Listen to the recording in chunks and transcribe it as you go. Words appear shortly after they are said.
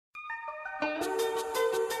You're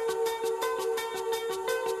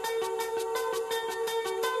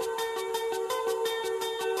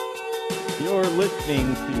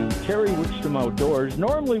listening to Terry Wickstrom Outdoors.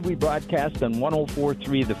 Normally we broadcast on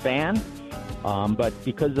 104.3 The Fan, but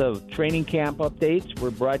because of training camp updates, we're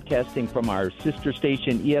broadcasting from our sister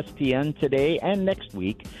station ESPN today and next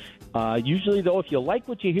week. Usually, though, if you like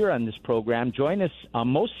what you hear on this program, join us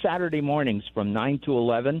most Saturday mornings from 9 to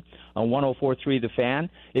 11 on 104.3 The Fan.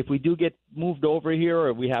 If we do get moved over here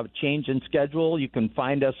or we have a change in schedule, you can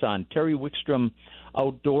find us on Terry Wickstrom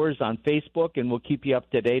Outdoors on Facebook, and we'll keep you up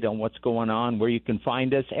to date on what's going on, where you can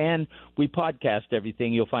find us. And we podcast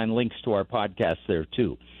everything. You'll find links to our podcast there,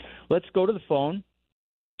 too. Let's go to the phone.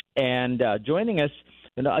 And joining us,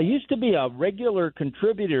 I used to be a regular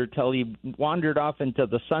contributor till he wandered off into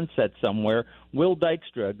the sunset somewhere, Will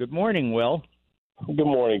Dykstra. Good morning, Will. Good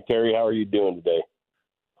morning, Terry. How are you doing today?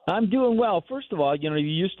 I'm doing well. First of all, you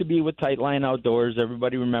used to be with Tightline Outdoors.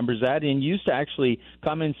 Everybody remembers that. And you used to actually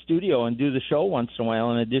come in studio and do the show once in a while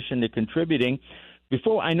in addition to contributing.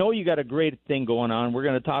 Before, I know you got a great thing going on. We're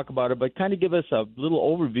going to talk about it, but kind of give us a little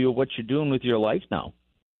overview of what you're doing with your life now.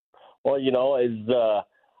 Well, as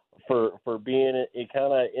for being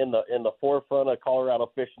kind of in the forefront of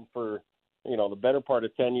Colorado fishing for, the better part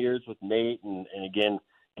of 10 years with Nate and again,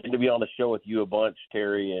 getting to be on the show with you a bunch,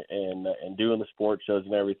 Terry, and doing the sports shows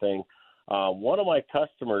and everything. One of my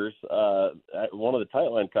customers, one of the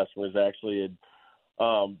Tightline customers, actually had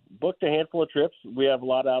booked a handful of trips. We have a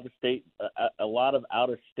lot of out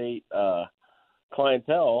of state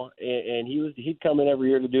clientele, and he'd come in every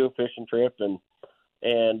year to do a fishing trip.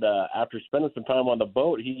 And after spending some time on the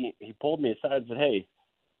boat, he pulled me aside and said, "Hey,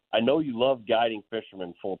 I know you love guiding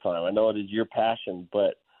fishermen full time. I know it is your passion,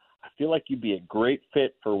 but I feel like you'd be a great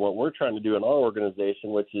fit for what we're trying to do in our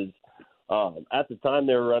organization," which is, at the time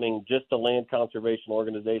they were running just a land conservation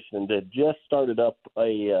organization and they just started up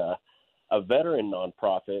a veteran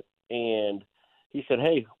nonprofit. And he said,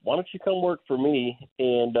 "Hey, why don't you come work for me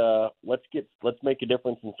and let's make a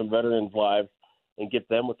difference in some veterans' lives and get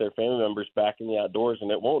them with their family members back in the outdoors.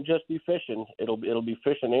 And it won't just be fishing; it'll be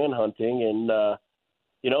fishing and hunting and."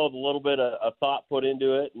 A little bit of thought put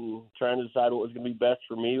into it and trying to decide what was going to be best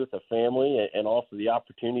for me with the family and also the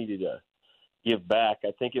opportunity to give back.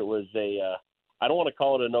 I think it was I don't want to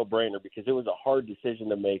call it a no-brainer because it was a hard decision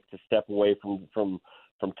to make to step away from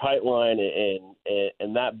Tightline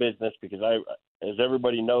and that business because as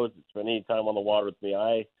everybody knows, it's been any time on the water with me.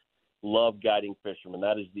 I love guiding fishermen.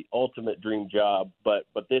 That is the ultimate dream job. But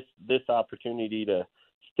this opportunity to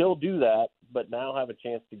still do that, but now have a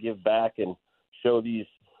chance to give back and show these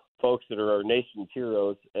folks that are our nation's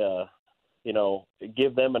heroes,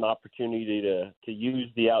 give them an opportunity to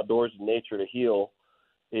use the outdoors and nature to heal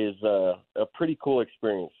is a pretty cool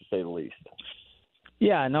experience, to say the least.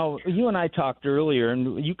 Yeah, no, you and I talked earlier,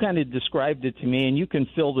 and you kind of described it to me, and you can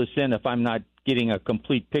fill this in if I'm not getting a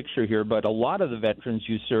complete picture here, but a lot of the veterans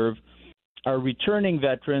you serve are returning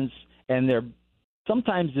veterans, and they're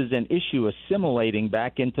sometimes is an issue assimilating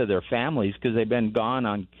back into their families because they've been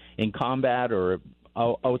gone in combat or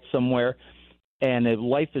out somewhere, and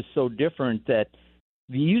life is so different that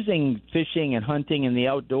using fishing and hunting in the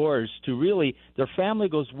outdoors to really their family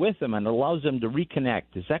goes with them and allows them to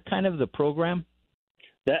reconnect. Is that kind of the program?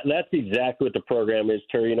 That's exactly what the program is,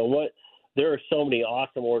 Terry. You know what? There are so many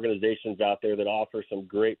awesome organizations out there that offer some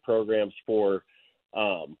great programs for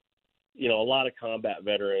a lot of combat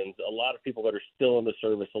veterans, a lot of people that are still in the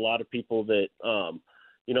service, a lot of people that,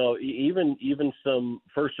 even some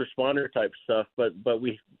first responder type stuff. But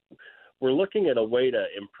we're looking at a way to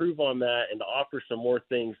improve on that and to offer some more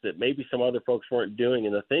things that maybe some other folks weren't doing.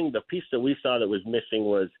 And the piece that we saw that was missing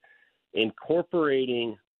was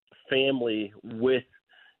incorporating family with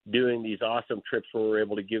doing these awesome trips where we're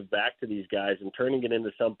able to give back to these guys and turning it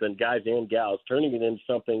into something, guys and gals, turning it into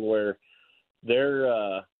something where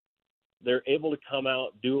they're able to come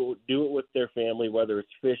out, do it with their family, whether it's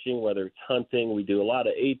fishing, whether it's hunting. We do a lot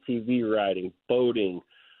of ATV riding, boating,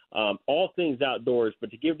 all things outdoors, but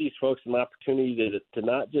to give these folks an opportunity to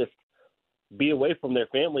not just be away from their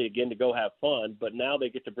family again to go have fun, but now they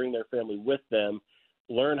get to bring their family with them,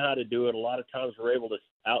 learn how to do it. A lot of times we're able to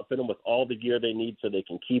outfit them with all the gear they need so they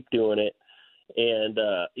can keep doing it. And,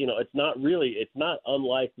 it's not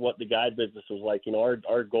unlike what the guide business was like.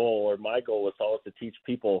 Our goal or my goal was always to teach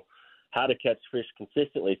people how to catch fish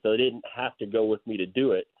consistently so they didn't have to go with me to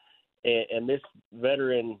do it. And this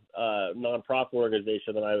veteran nonprofit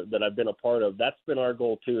organization that I've been a part of, that's been our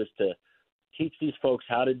goal too, is to teach these folks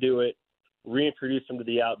how to do it, reintroduce them to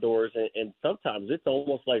the outdoors. And sometimes it's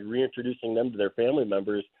almost like reintroducing them to their family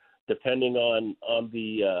members, depending on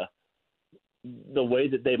the the way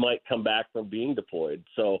that they might come back from being deployed.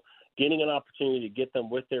 So getting an opportunity to get them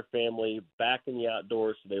with their family back in the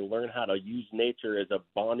outdoors so they learn how to use nature as a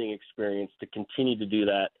bonding experience to continue to do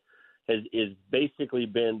that is basically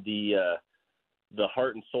been the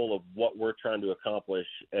heart and soul of what we're trying to accomplish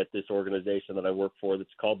at this organization that I work for. It's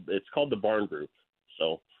called the Barn Group.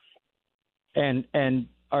 So,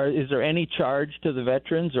 is there any charge to the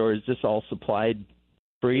veterans, or is this all supplied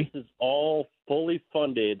free? This is all fully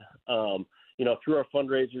funded, through our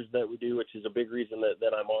fundraisers that we do, which is a big reason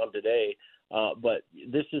that I'm on today. But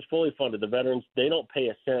this is fully funded. The veterans, they don't pay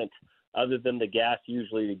a cent other than the gas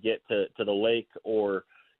usually to get to the lake or,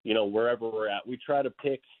 wherever we're at. We try to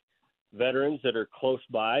pick veterans that are close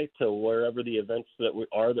by to wherever the events that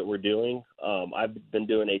we're doing. I've been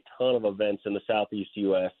doing a ton of events in the Southeast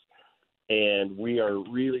U.S., and we are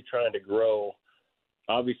really trying to grow.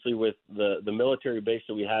 Obviously, with the military base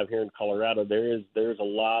that we have here in Colorado, there's a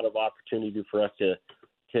lot of opportunity for us to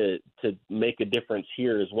make a difference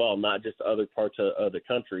here as well, not just other parts of the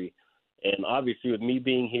country. And obviously, with me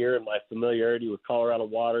being here and my familiarity with Colorado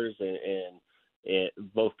waters and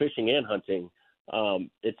both fishing and hunting,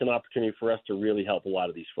 it's an opportunity for us to really help a lot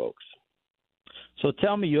of these folks. So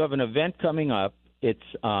tell me, you have an event coming up. It's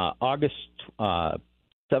August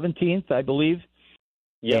 17th, I believe.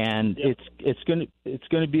 Yep. And it's going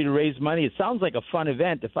to be to raise money. It sounds like a fun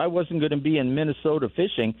event. If I wasn't going to be in Minnesota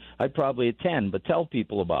fishing, I'd probably attend. But tell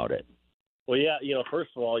people about it. Well, yeah,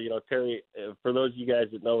 first of all, Terry, for those of you guys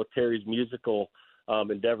that know Terry's musical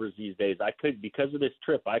endeavors these days, because of this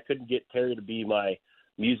trip, I couldn't get Terry to be my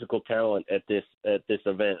musical talent at this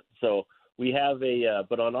event. So we have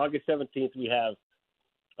but on August 17th we have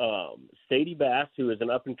Sadie Bass, who is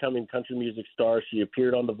an up and coming country music star. She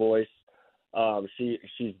appeared on The Voice.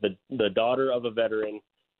 She's the daughter of a veteran,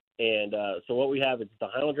 and so what we have is the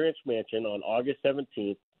Highland Ranch Mansion on August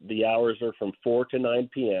 17th. The hours are from 4 to 9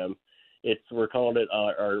 p.m. We're calling it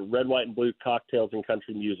our Red, White, and Blue Cocktails and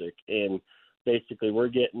Country Music, and basically we're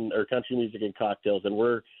getting our country music and cocktails, and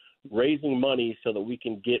we're raising money so that we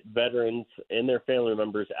can get veterans and their family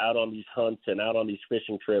members out on these hunts and out on these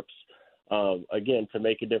fishing trips, again, to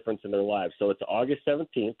make a difference in their lives. So it's August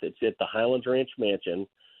 17th. It's at the Highland Ranch Mansion.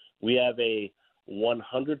 We have a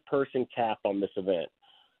 100-person cap on this event.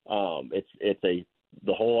 The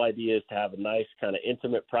whole idea is to have a nice kind of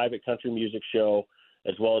intimate private country music show,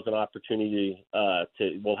 as well as an opportunity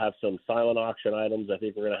we'll have some silent auction items. I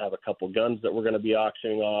think we're going to have a couple guns that we're going to be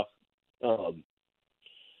auctioning off.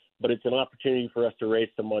 But it's an opportunity for us to raise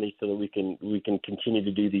some money so that we can continue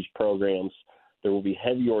to do these programs. There will be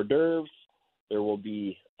heavy hors d'oeuvres. There will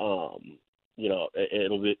be, it'll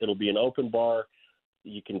be an open bar.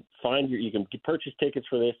 You can purchase tickets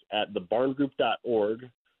for this at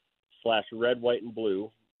thebarngroup.org/red, white, and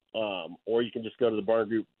blue, or you can just go to the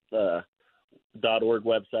barngroup.org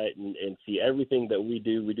website and see everything that we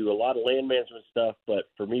do. We do a lot of land management stuff, but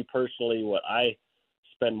for me personally, what I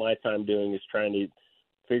spend my time doing is trying to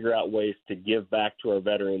figure out ways to give back to our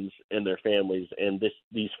veterans and their families, and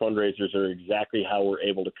these fundraisers are exactly how we're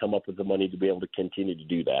able to come up with the money to be able to continue to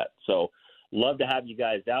do that. So love to have you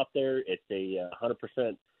guys out there. It's a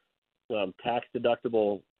 100%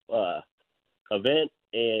 tax-deductible event,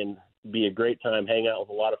 and be a great time, hang out with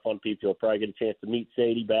a lot of fun people. You'll probably get a chance to meet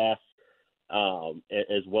Sadie Bass,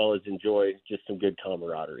 as well as enjoy just some good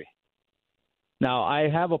camaraderie. Now, I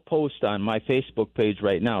have a post on my Facebook page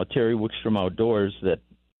right now, Terry Wickstrom Outdoors, that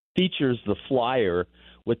features the flyer,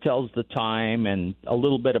 which tells the time and a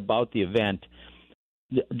little bit about the event.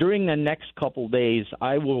 During the next couple days,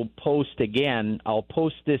 I will post again. I'll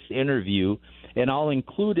post this interview, and I'll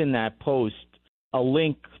include in that post a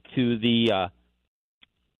link to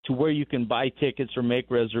to where you can buy tickets or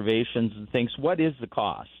make reservations and things. What is the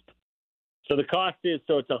cost? So the cost is,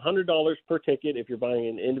 it's $100 per ticket if you're buying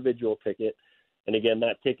an individual ticket. And again,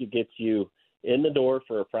 that ticket gets you in the door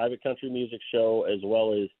for a private country music show, as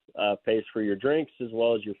well as pays for your drinks, as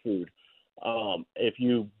well as your food. If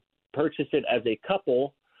you purchase it as a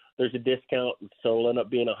couple, there's a discount, so it'll end up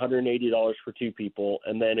being $180 for two people.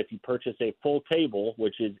 And then if you purchase a full table,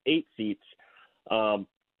 which is 8 seats,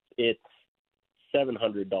 it's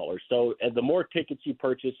 $700. So the more tickets you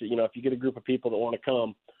purchase, if you get a group of people that want to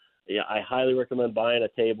come, I highly recommend buying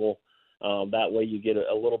a table. That way you get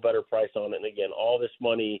a little better price on it. And again, all this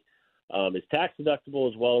money is tax deductible,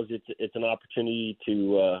 as well as it's an opportunity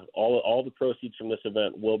to all the proceeds from this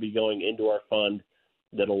event will be going into our fund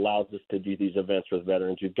that allows us to do these events with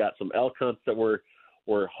veterans. We've got some elk hunts that we're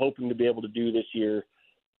hoping to be able to do this year,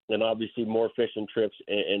 and obviously more fishing trips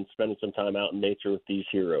and spending some time out in nature with these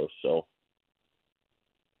heroes. So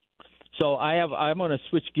So I'm going to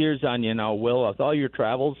switch gears on you now, Will. With all your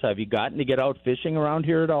travels, have you gotten to get out fishing around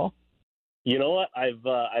here at all? You know what? I've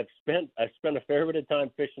spent a fair bit of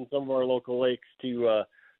time fishing some of our local lakes to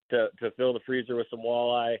fill the freezer with some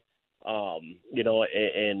walleye.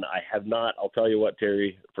 And I have not. I'll tell you what,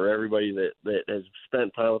 Terry. For everybody that has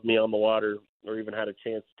spent time with me on the water, or even had a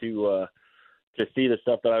chance to see the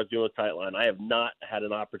stuff that I was doing with Tightline, I have not had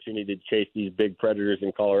an opportunity to chase these big predators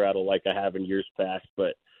in Colorado like I have in years past.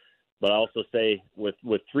 But I also say with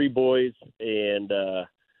three boys and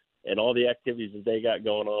all the activities that they got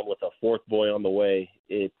going on with a fourth boy on the way,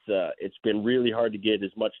 it's been really hard to get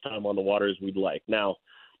as much time on the water as we'd like. Now,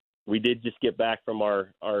 we did just get back from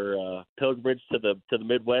our pilgrimage to the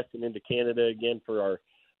Midwest and into Canada again for our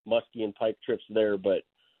muskie and pike trips there, but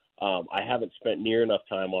I haven't spent near enough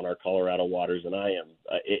time on our Colorado waters, and I am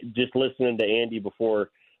just listening to Andy before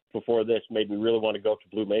this made me really want to go to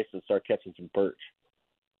Blue Mesa and start catching some perch.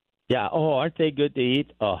 Yeah. Oh, aren't they good to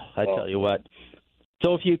eat? Oh, I tell you what.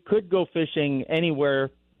 So if you could go fishing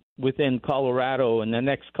anywhere within Colorado in the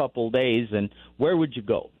next couple of days, and where would you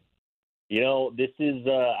go? You know, this is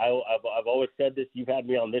I've always said this. You've had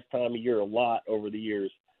me on this time of year a lot over the years,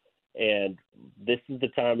 and this is the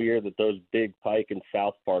time of year that those big pike in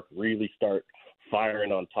South Park really start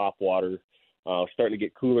firing on top water. Starting to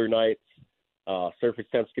get cooler nights. Surface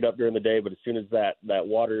temps get up during the day, but as soon as that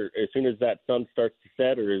sun starts to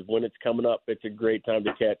set, or when it's coming up, it's a great time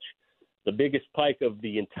to catch the biggest pike of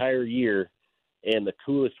the entire year, and the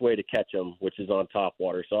coolest way to catch them, which is on top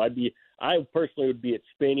water. So I personally would be at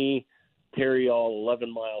Spinney, Terry all 11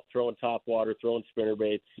 Mile, throwing top water, throwing spinner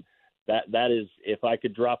baits. That is, if I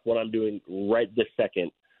could drop what I'm doing right this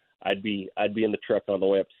second, I'd be in the truck on the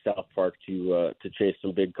way up to South Park to chase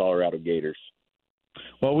some big Colorado gators.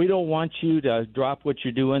 Well, we don't want you to drop what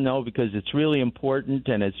you're doing, though, because it's really important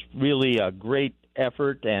and it's really a great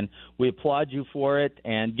effort, and we applaud you for it.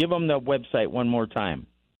 And give them the website one more time.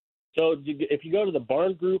 So if you go to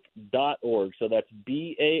thebarngroup.org, so that's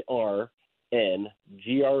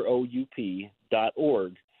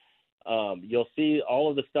BARNGROUP.org, you'll see all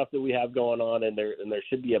of the stuff that we have going on, and there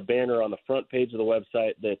should be a banner on the front page of the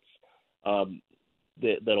website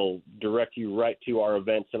that'll direct you right to our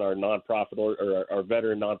events and our nonprofit or our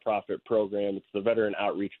veteran nonprofit program. It's the Veteran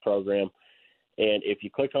Outreach Program, and if you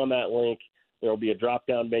click on that link, there will be a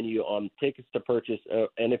drop-down menu on tickets to purchase.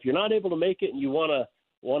 And if you're not able to make it and you want to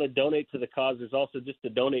donate to the cause, there's also just a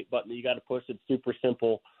donate button that you got to push. It's super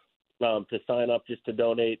simple to sign up, just to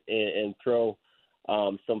donate and throw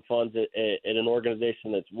some funds at an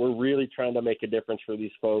organization we're really trying to make a difference for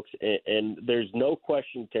these folks. And there's no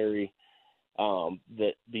question, Terry,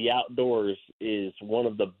 that the outdoors is one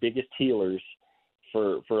of the biggest healers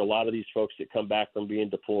for a lot of these folks that come back from being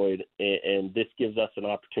deployed, and this gives us an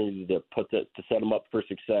opportunity to set them up for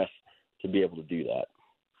success to be able to do that.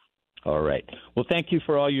 All right. Well, thank you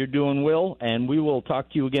for all you're doing, Will, and we will talk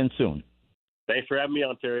to you again soon. Thanks for having me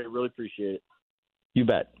on, Terry. I really appreciate it. You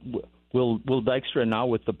bet. Will Dykstra now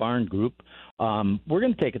with the Barn Group. We're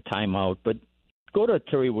going to take a time out, but go to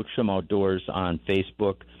Terry Wickstrom Outdoors on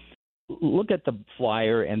Facebook. Look at the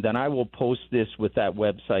flyer, and then I will post this with that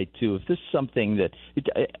website, too. If this is something that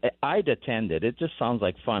I'd attend it. It just sounds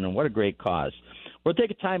like fun, and what a great cause. We'll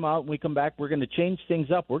take a time out. When we come back, we're going to change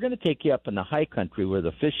things up. We're going to take you up in the high country where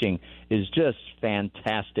the fishing is just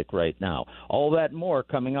fantastic right now. All that and more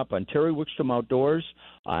coming up on Terry Wickstrom Outdoors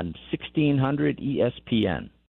on 1600 ESPN.